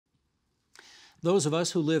Those of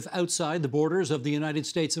us who live outside the borders of the United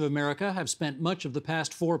States of America have spent much of the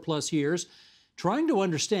past 4+ years trying to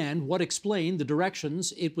understand what explained the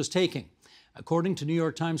directions it was taking. According to New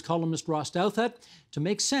York Times columnist Ross Douthat, to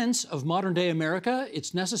make sense of modern-day America,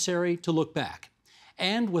 it's necessary to look back,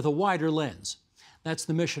 and with a wider lens. That's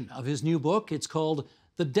the mission of his new book. It's called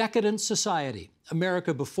The Decadent Society,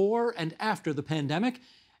 America Before and After the Pandemic.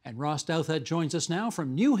 And Ross Douthat joins us now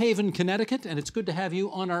from New Haven, Connecticut, and it's good to have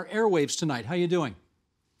you on our airwaves tonight. How are you doing?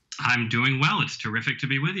 I'm doing well. It's terrific to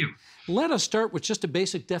be with you. Let us start with just a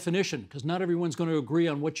basic definition, because not everyone's going to agree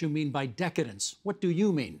on what you mean by decadence. What do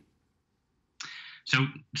you mean? So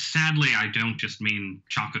sadly, I don't just mean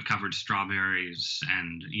chocolate-covered strawberries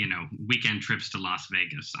and, weekend trips to Las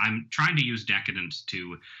Vegas. I'm trying to use decadence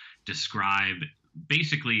to describe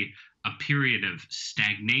basically a period of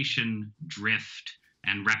stagnation, drift,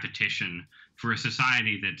 and repetition for a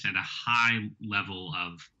society that's at a high level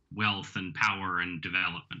of wealth and power and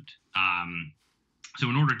development. So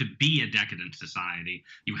in order to be a decadent society,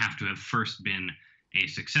 you have to have first been a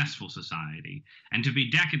successful society. And to be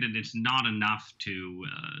decadent, it's not enough to,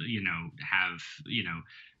 have,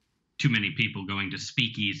 too many people going to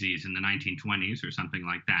speakeasies in the 1920s or something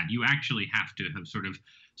like that. You actually have to have sort of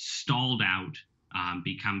stalled out,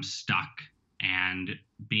 become stuck, and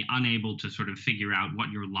be unable to sort of figure out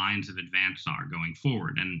what your lines of advance are going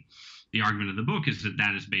forward. And the argument of the book is that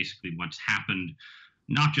that is basically what's happened,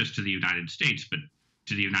 not just to the United States, but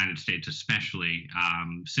to the United States especially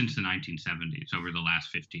since the 1970s, over the last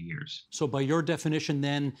 50 years. So by your definition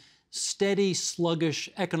then, steady, sluggish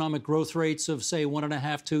economic growth rates of, say,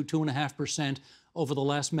 1.5% to 2.5% over the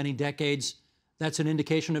last many decades, that's an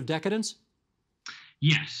indication of decadence?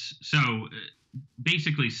 Yes. So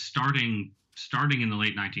basically starting in the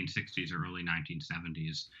late 1960s or early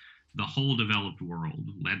 1970s, the whole developed world,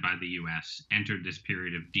 led by the U.S., entered this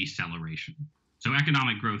period of deceleration. So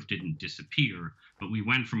economic growth didn't disappear, but we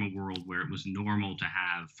went from a world where it was normal to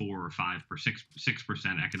have 4 or 5 or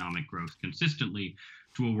 6% economic growth consistently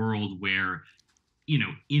to a world where,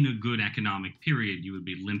 in a good economic period, you would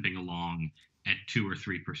be limping along at 2 or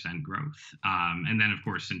 3% growth. And then, of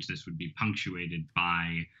course, since this would be punctuated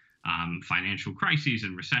by financial crises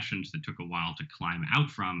and recessions that took a while to climb out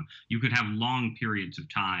from, you could have long periods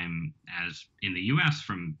of time, as in the US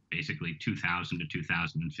from basically 2000 to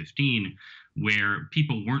 2015, where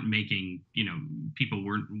people weren't making,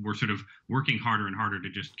 were sort of working harder and harder to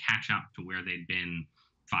just catch up to where they'd been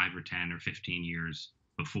 5 or 10 or 15 years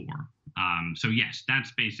before. So yes,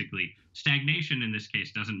 that's basically stagnation in this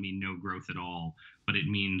case doesn't mean no growth at all, but it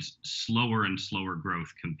means slower and slower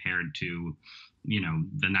growth compared to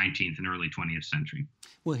the 19th and early 20th century.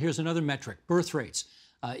 Well, here's another metric, birth rates.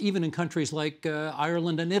 Even in countries like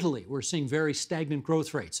Ireland and Italy, we're seeing very stagnant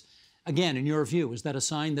growth rates. Again, in your view, is that a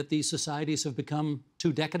sign that these societies have become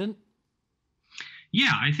too decadent?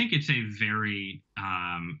 Yeah, I think it's a very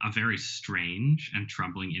strange and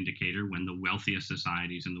troubling indicator when the wealthiest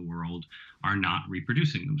societies in the world are not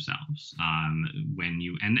reproducing themselves.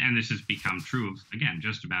 And this has become true of, again,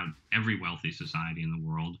 just about every wealthy society in the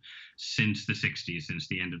world since the 60s, since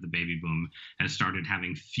the end of the baby boom, has started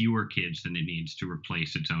having fewer kids than it needs to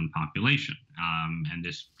replace its own population. And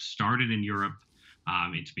this started in Europe.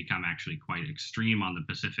 It's become actually quite extreme on the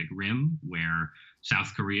Pacific Rim, where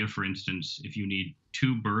South Korea, for instance, if you need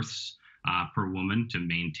 2 births per woman to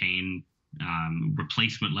maintain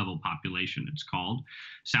replacement level population, it's called,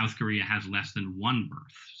 South Korea has less than 1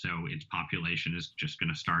 birth. So its population is just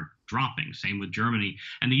going to start dropping. Same with Germany.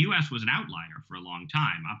 And the U.S. was an outlier for a long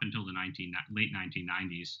time. Up until the late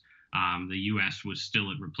 1990s, the U.S. was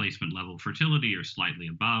still at replacement level fertility or slightly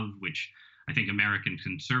above, which I think American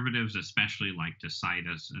conservatives especially like to cite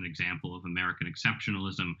as an example of American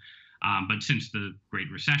exceptionalism. But since the Great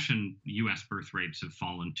Recession, U.S. birth rates have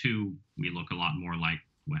fallen too. We look a lot more like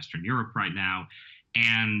Western Europe right now.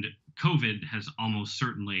 And COVID has almost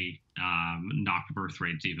certainly knocked birth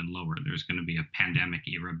rates even lower. There's going to be a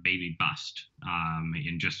pandemic-era baby bust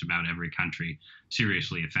in just about every country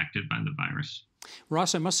seriously affected by the virus.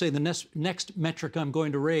 Ross, I must say the next metric I'm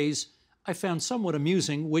going to raise I found somewhat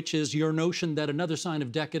amusing, which is your notion that another sign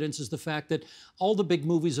of decadence is the fact that all the big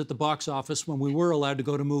movies at the box office, when we were allowed to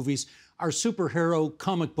go to movies, are superhero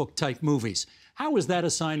comic book type movies. How is that a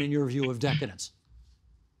sign in your view of decadence?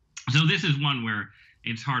 So this is one where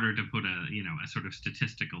it's harder to put a sort of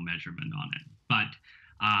statistical measurement on it. But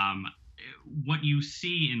what you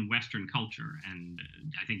see in Western culture, and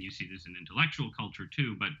I think you see this in intellectual culture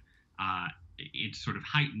too, but it's sort of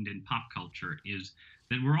heightened in pop culture, is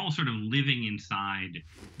that we're all sort of living inside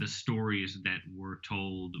the stories that were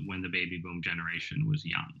told when the baby boom generation was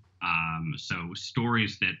young. So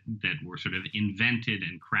stories that were sort of invented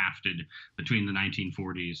and crafted between the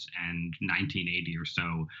 1940s and 1980 or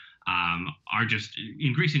so are just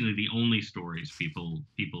increasingly the only stories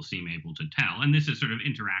people seem able to tell. And this has sort of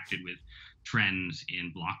interacted with trends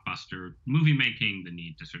in blockbuster movie making, the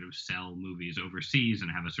need to sort of sell movies overseas and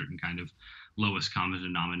have a certain kind of lowest common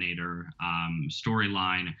denominator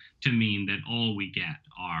storyline, to mean that all we get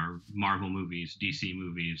are Marvel movies, DC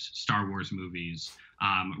movies, Star Wars movies,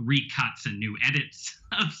 recuts and new edits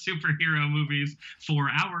of superhero movies,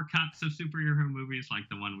 4-hour cuts of superhero movies, like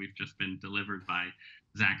the one we've just been delivered by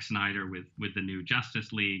Zack Snyder with the new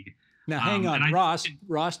Justice League. Now, hang on, Ross.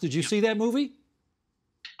 Ross, did you see that movie?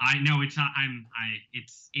 I know it's not.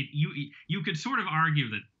 You could sort of argue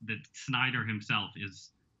that Snyder himself is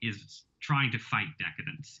trying to fight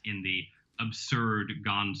decadence in the absurd,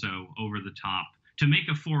 gonzo, over the top. To make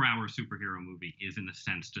a 4-hour superhero movie is, in a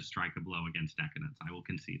sense, to strike a blow against decadence. I will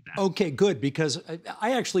concede that. Okay, good, because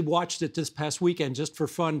I actually watched it this past weekend just for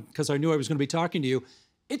fun, because I knew I was going to be talking to you.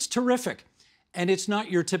 It's terrific. And it's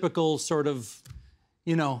not your typical sort of,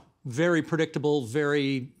 very predictable,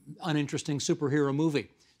 very uninteresting superhero movie.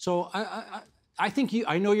 So I think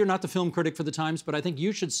I know you're not the film critic for the Times, but I think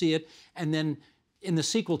you should see it. And then in the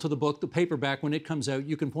sequel to the book, the paperback, when it comes out,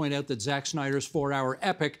 you can point out that Zack Snyder's 4-hour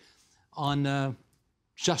epic on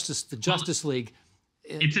Justice League.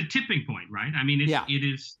 It's a tipping point, right? I mean, it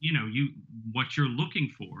is, what you're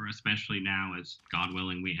looking for, especially now as, God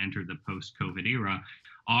willing, we enter the post-COVID era,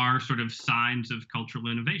 are sort of signs of cultural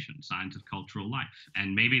innovation, signs of cultural life.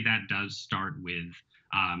 And maybe that does start with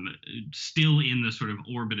still in the sort of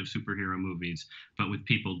orbit of superhero movies, but with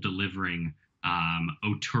people delivering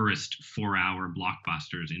auteurist 4-hour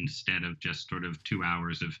blockbusters instead of just sort of 2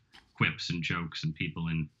 hours of quips and jokes and people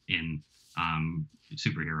in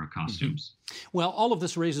superhero costumes. Well, all of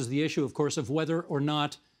this raises the issue, of course, of whether or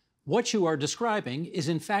not what you are describing is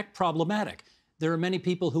in fact problematic. There are many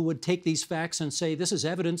people who would take these facts and say, this is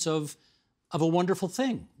evidence of a wonderful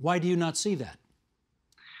thing. Why do you not see that?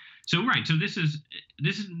 So this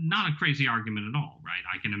is not a crazy argument at all, right?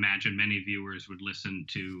 I can imagine many viewers would listen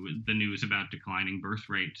to the news about declining birth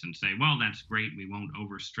rates and say, well, that's great. We won't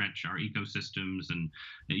overstretch our ecosystems and,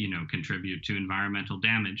 contribute to environmental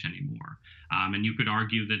damage anymore. And you could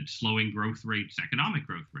argue that slowing growth rates, economic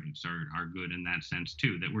growth rates, are good in that sense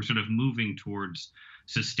too, that we're sort of moving towards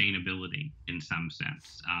sustainability in some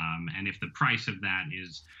sense. And if the price of that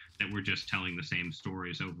is that we're just telling the same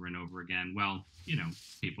stories over and over again, well,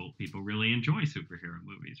 people really enjoy superhero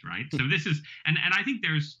movies, right? So this is, and I think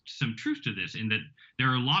there's some truth to this in that there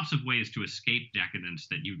are lots of ways to escape decadence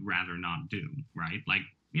that you'd rather not do, right? Like,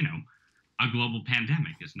 a global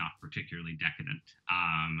pandemic is not particularly decadent,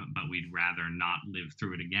 but we'd rather not live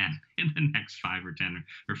through it again in the next 5 or 10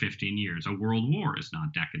 or 15 years. A world war is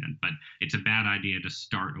not decadent, but it's a bad idea to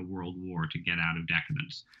start a world war to get out of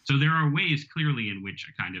decadence. So there are ways clearly in which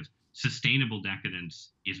a kind of sustainable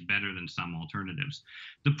decadence is better than some alternatives.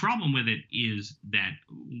 The problem with it is that,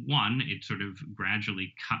 one, it sort of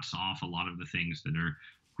gradually cuts off a lot of the things that are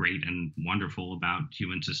great and wonderful about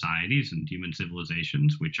human societies and human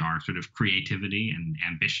civilizations, which are sort of creativity and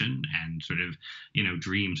ambition and sort of,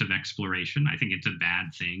 dreams of exploration. I think it's a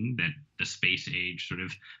bad thing that the space age sort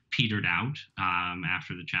of petered out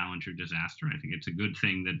after the Challenger disaster. I think it's a good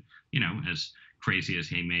thing that, as crazy as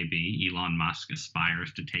he may be, Elon Musk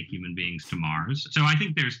aspires to take human beings to Mars. So I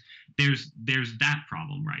think there's that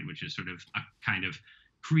problem, right, which is sort of a kind of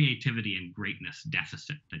creativity and greatness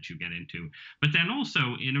deficit that you get into. But then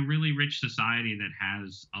also in a really rich society that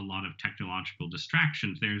has a lot of technological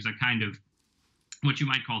distractions, there's a kind of what you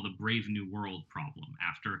might call the Brave New World problem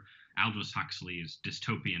after Aldous Huxley's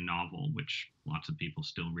dystopian novel, which lots of people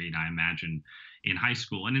still read, I imagine, in high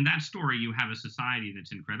school. And in that story, you have a society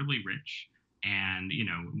that's incredibly rich and,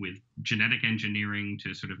 with genetic engineering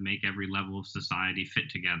to sort of make every level of society fit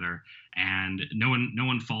together. And no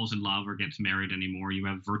one falls in love or gets married anymore. You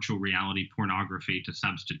have virtual reality pornography to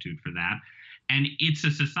substitute for that. And it's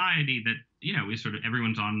a society that, is sort of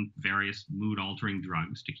everyone's on various mood-altering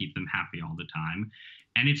drugs to keep them happy all the time.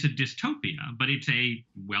 And it's a dystopia, but it's a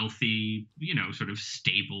wealthy, sort of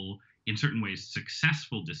stable, in certain ways,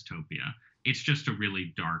 successful dystopia. It's just a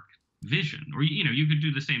really dark vision. Or, you could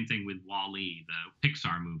do the same thing with WALL-E, the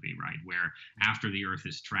Pixar movie, right, where after the Earth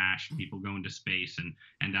is trashed, people go into space and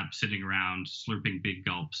end up sitting around slurping big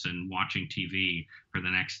gulps and watching TV for the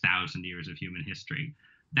next 1,000 years of human history.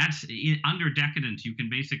 That's under decadence. You can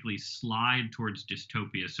basically slide towards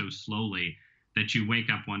dystopia so slowly that you wake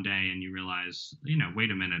up one day and you realize,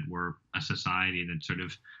 wait a minute, we're a society that's sort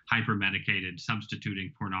of hyper-medicated,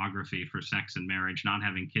 substituting pornography for sex and marriage, not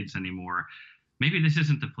having kids anymore. Maybe this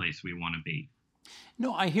isn't the place we want to be.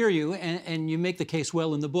 No, I hear you, and you make the case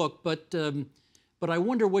well in the book, but I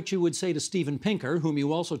wonder what you would say to Steven Pinker, whom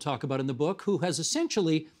you also talk about in the book, who has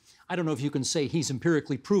essentially, I don't know if you can say he's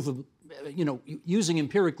empirically provable, using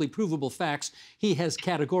empirically provable facts, he has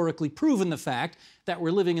categorically proven the fact that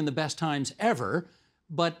we're living in the best times ever.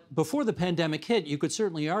 But before the pandemic hit, you could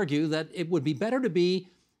certainly argue that it would be better to be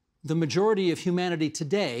the majority of humanity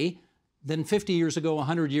today than 50 years ago,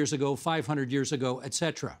 100 years ago, 500 years ago, et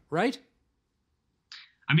cetera, right?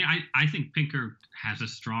 I mean, I think Pinker has a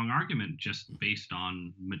strong argument just based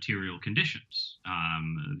on material conditions.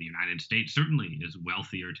 The United States certainly is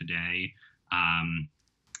wealthier today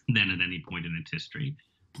than at any point in its history,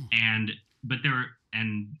 and there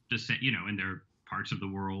are parts of the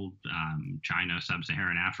world, China,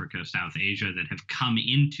 Sub-Saharan Africa, South Asia, that have come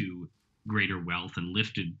into greater wealth and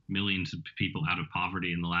lifted millions of people out of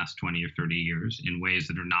poverty in the last 20 or 30 years in ways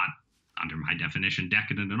that are not, under my definition,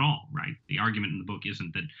 decadent at all, right? The argument in the book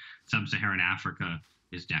isn't that Sub-Saharan Africa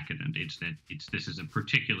is decadent. It's that this is a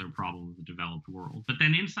particular problem of the developed world. But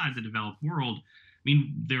then inside the developed world, I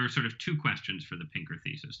mean, there are sort of two questions for the Pinker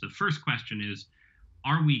thesis. The first question is,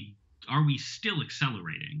 are we still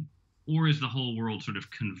accelerating, or is the whole world sort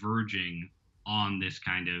of converging on this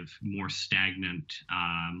kind of more stagnant,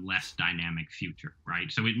 less dynamic future,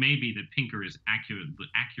 right? So it may be that Pinker is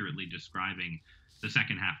accurately describing the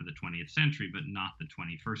second half of the 20th century, but not the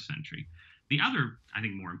 21st century. The other, I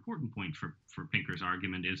think, more important point for Pinker's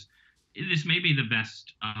argument is this may be the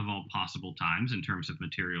best of all possible times in terms of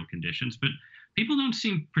material conditions, but people don't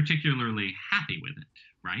seem particularly happy with it,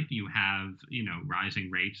 right? You have,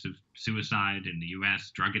 rising rates of suicide in the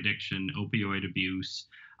U.S., drug addiction, opioid abuse.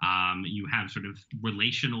 You have sort of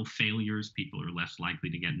relational failures. People are less likely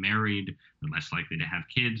to get married. They're less likely to have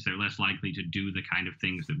kids. They're less likely to do the kind of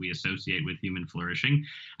things that we associate with human flourishing.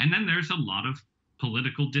 And then there's a lot of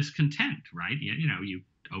political discontent, right? You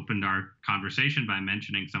opened our conversation by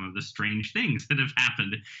mentioning some of the strange things that have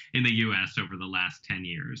happened in the U.S. over the last 10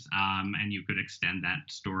 years. And you could extend that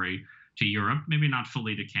story to Europe, maybe not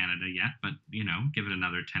fully to Canada yet, but, give it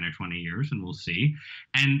another 10 or 20 years and we'll see.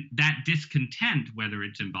 And that discontent, whether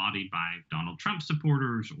it's embodied by Donald Trump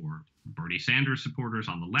supporters or Bernie Sanders supporters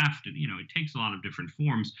on the left, it takes a lot of different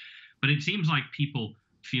forms. But it seems like people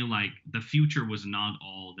feel like the future was not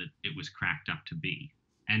all that it was cracked up to be.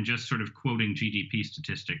 And just sort of quoting GDP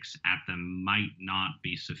statistics at them might not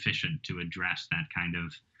be sufficient to address that kind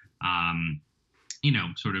of,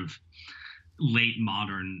 sort of late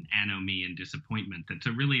modern anomie and disappointment that's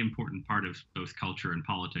a really important part of both culture and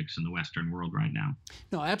politics in the Western world right now.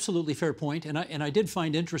 No, absolutely fair point. And I did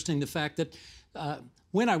find interesting the fact that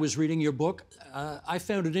when I was reading your book, I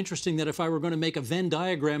found it interesting that if I were going to make a Venn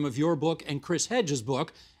diagram of your book and Chris Hedges'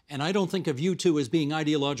 book, and I don't think of you two as being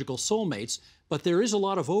ideological soulmates, but there is a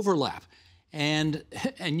lot of overlap. And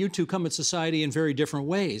you two come at society in very different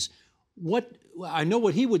ways. I know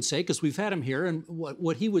what he would say, because we've had him here, and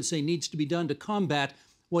what he would say needs to be done to combat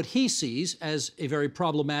what he sees as a very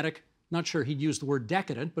problematic, not sure he'd use the word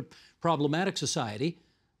decadent, but problematic society.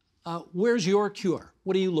 Where's your cure?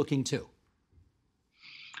 What are you looking to?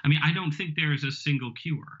 I mean, I don't think there is a single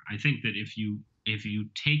cure. I think that if you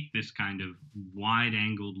take this kind of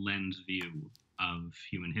wide-angled lens view of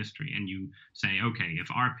human history and you say, okay, if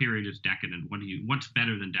our period is decadent, what's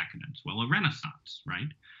better than decadence? Well, a Renaissance, right?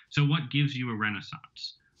 So what gives you a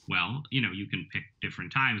Renaissance? Well, you can pick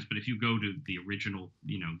different times, but if you go to the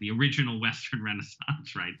original Western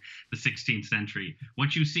Renaissance, right, the 16th century,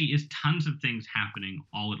 what you see is tons of things happening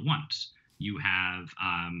all at once. You have,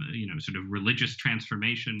 sort of religious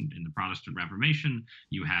transformation in the Protestant Reformation.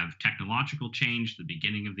 You have technological change, the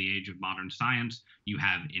beginning of the age of modern science. You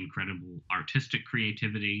have incredible artistic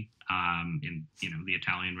creativity in, the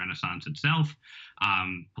Italian Renaissance itself,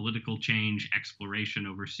 political change, exploration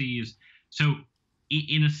overseas. So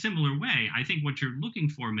in a similar way, I think what you're looking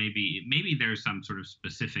for maybe there's some sort of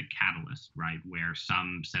specific catalyst, right, where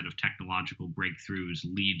some set of technological breakthroughs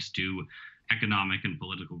leads to economic and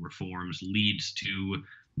political reforms, leads to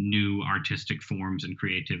new artistic forms and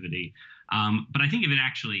creativity. But I think if it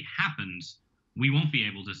actually happens, we won't be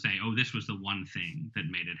able to say, oh, this was the one thing that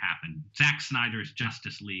made it happen. Zack Snyder's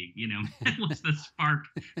Justice League, that was the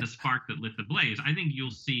spark that lit the blaze. I think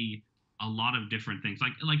you'll see a lot of different things.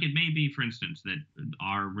 Like it may be, for instance, that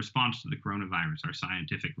our response to the coronavirus, our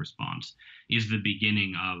scientific response, is the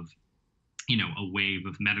beginning of, a wave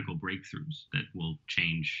of medical breakthroughs that will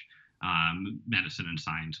change medicine and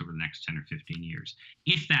science over the next 10 or 15 years.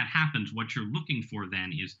 If that happens, what you're looking for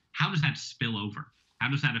then is, how does that spill over? How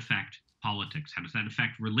does that affect politics? How does that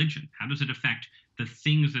affect religion? How does it affect the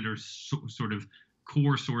things that are sort of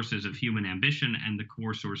core sources of human ambition and the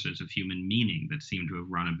core sources of human meaning that seem to have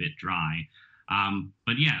run a bit dry?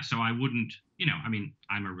 But yeah, so I wouldn't, I mean,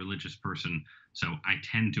 I'm a religious person, so I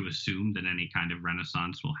tend to assume that any kind of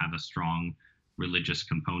Renaissance will have a strong religious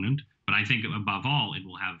component. But I think above all, it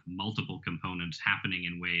will have multiple components happening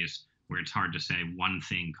in ways where it's hard to say one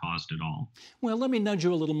thing caused it all. Well, let me nudge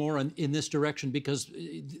you a little more in this direction, because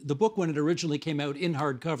the book, when it originally came out in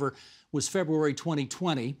hardcover, was February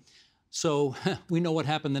 2020. So we know what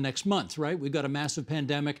happened the next month, right? We've got a massive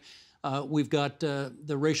pandemic. We've got the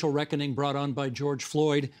racial reckoning brought on by George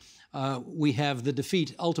Floyd. We have the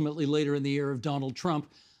defeat, ultimately later in the year, of Donald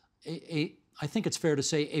Trump. I think it's fair to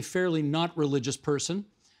say a fairly not religious person,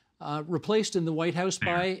 replaced in the White House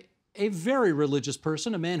by a very religious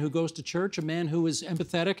person, a man who goes to church, a man who is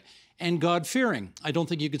empathetic and God-fearing. I don't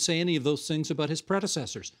think you could say any of those things about his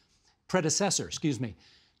predecessor, excuse me.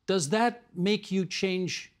 Does that make you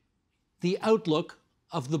change the outlook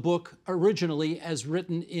of the book originally as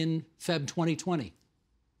written in Feb 2020?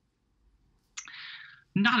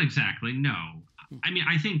 Not exactly, no. I mean,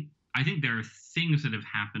 I think there are things that have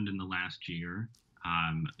happened in the last year,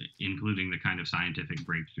 including the kind of scientific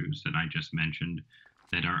breakthroughs that I just mentioned,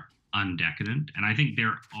 that are undecadent. And I think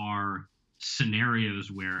there are scenarios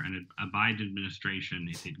where a Biden administration,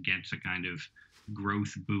 if it gets a kind of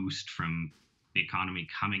growth boost from the economy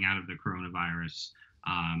coming out of the coronavirus,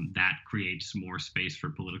 that creates more space for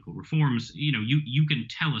political reforms. You can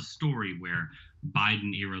tell a story where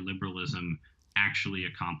Biden-era liberalism actually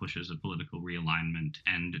accomplishes a political realignment,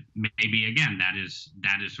 and maybe again that is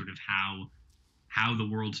sort of how the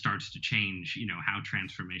world starts to change, how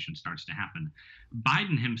transformation starts to happen.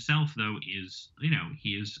 Biden himself, though, is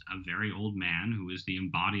he is a very old man who is the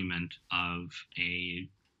embodiment of a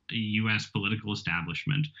U.S. political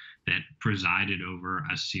establishment that presided over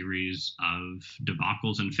a series of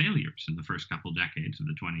debacles and failures in the first couple decades of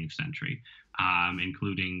the 20th century,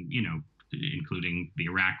 including the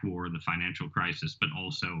Iraq War, the financial crisis, but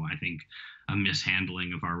also, I think, a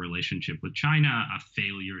mishandling of our relationship with China, a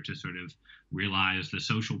failure to sort of realize the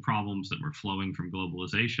social problems that were flowing from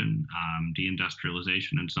globalization,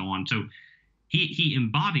 deindustrialization, and so on. So he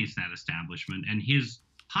embodies that establishment, and his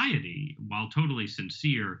piety, while totally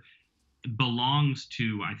sincere, belongs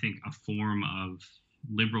to, I think, a form of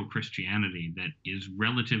liberal Christianity that is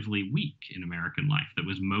relatively weak in American life, that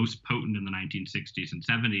was most potent in the 1960s and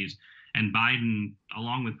 70s. And Biden,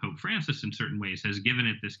 along with Pope Francis in certain ways, has given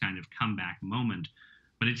it this kind of comeback moment.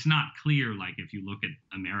 But it's not clear, like if you look at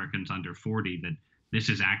Americans under 40, that this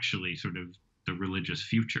is actually sort of the religious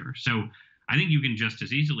future. So I think you can just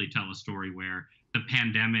as easily tell a story where the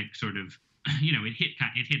pandemic sort of,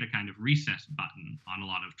 it hit a kind of recess button on a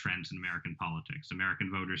lot of trends in American politics.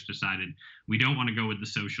 American voters decided, we don't want to go with the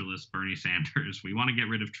socialist Bernie Sanders. We want to get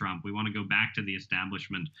rid of Trump. We want to go back to the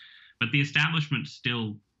establishment. But the establishment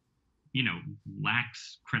still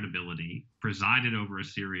lacks credibility, presided over a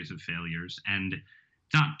series of failures, and it's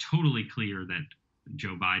not totally clear that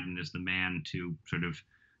Joe Biden is the man to sort of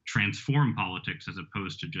transform politics, as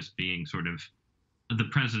opposed to just being sort of the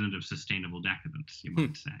president of sustainable decadence, you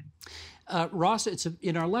might say. Ross,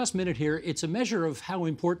 in our last minute here, it's a measure of how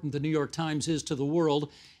important the New York Times is to the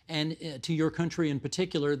world and to your country in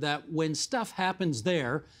particular, that when stuff happens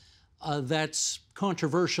there, that's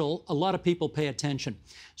controversial, a lot of people pay attention.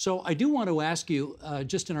 So I do want to ask you,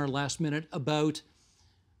 just in our last minute, about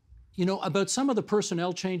some of the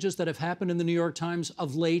personnel changes that have happened in the New York Times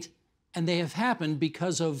of late, and they have happened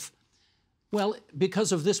because of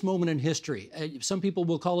this moment in history. Some people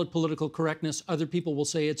will call it political correctness. Other people will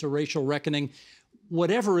say it's a racial reckoning.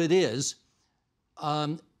 Whatever it is,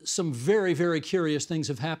 some very, very curious things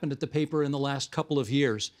have happened at the paper in the last couple of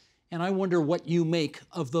years. And I wonder what you make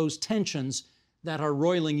of those tensions that are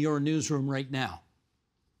roiling your newsroom right now.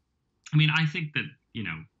 I mean, I think that,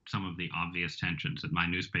 some of the obvious tensions at my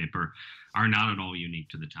newspaper are not at all unique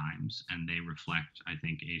to the Times, and they reflect, I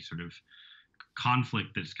think, a sort of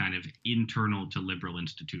conflict that's kind of internal to liberal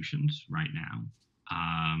institutions right now,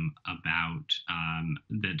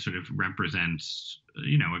 that sort of represents,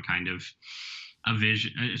 a kind of a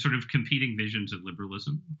vision, sort of competing visions of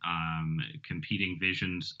liberalism, competing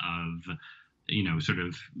visions of, sort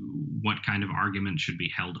of what kind of arguments should be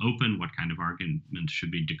held open, what kind of arguments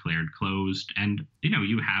should be declared closed. And,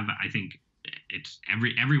 you have, I think, it's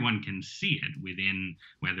everyone can see it within,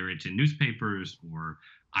 whether it's in newspapers or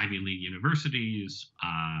Ivy League universities,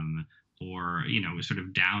 or sort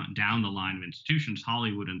of down the line of institutions,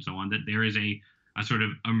 Hollywood and so on, that there is a sort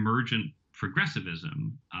of emergent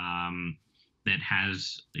progressivism that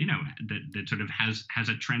has that sort of has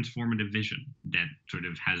a transformative vision, that sort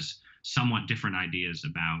of has somewhat different ideas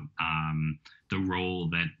about the role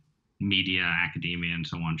that media, academia, and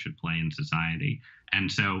so on should play in society.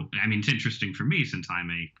 And so, I mean, it's interesting for me, since I'm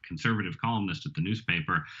a conservative columnist at the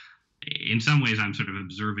newspaper. In some ways, I'm sort of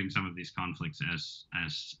observing some of these conflicts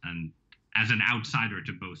as an outsider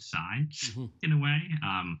to both sides, in a way,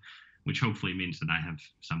 which hopefully means that I have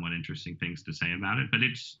somewhat interesting things to say about it. But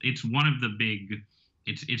it's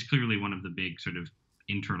clearly one of the big sort of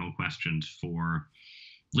internal questions for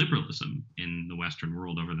liberalism in the Western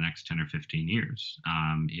world over the next 10 or 15 years.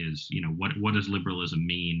 Is what does liberalism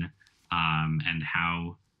mean, and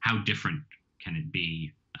how different can it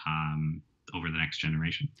be over the next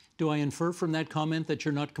generation? Do I infer from that comment that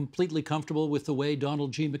you're not completely comfortable with the way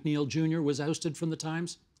Donald G. McNeil Jr. was ousted from the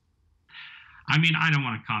Times? I mean, I don't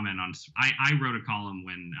want to comment on. I wrote a column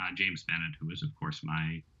when James Bennett, who was, of course,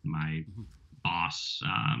 my boss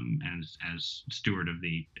as steward of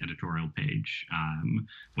the editorial page,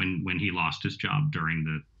 when he lost his job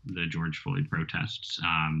during the George Floyd protests,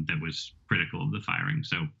 that was critical of the firing.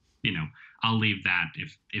 So, I'll leave that.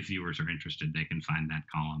 If viewers are interested, they can find that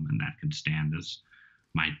column, and that can stand as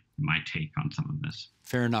my take on some of this.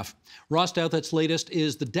 Fair enough. Ross Douthat's latest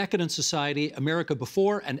is The Decadent Society, America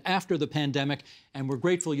Before and After the Pandemic, and we're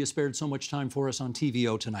grateful you spared so much time for us on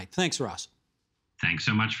TVO tonight. Thanks, Ross. Thanks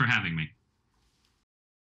so much for having me.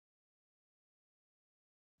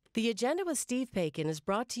 The Agenda with Steve Paikin is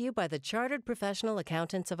brought to you by the Chartered Professional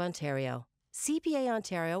Accountants of Ontario. CPA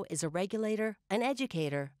Ontario is a regulator, an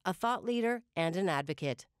educator, a thought leader, and an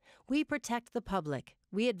advocate. We protect the public.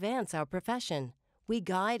 We advance our profession. We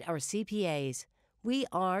guide our CPAs. We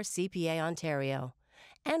are CPA Ontario.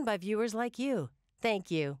 And by viewers like you.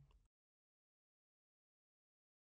 Thank you.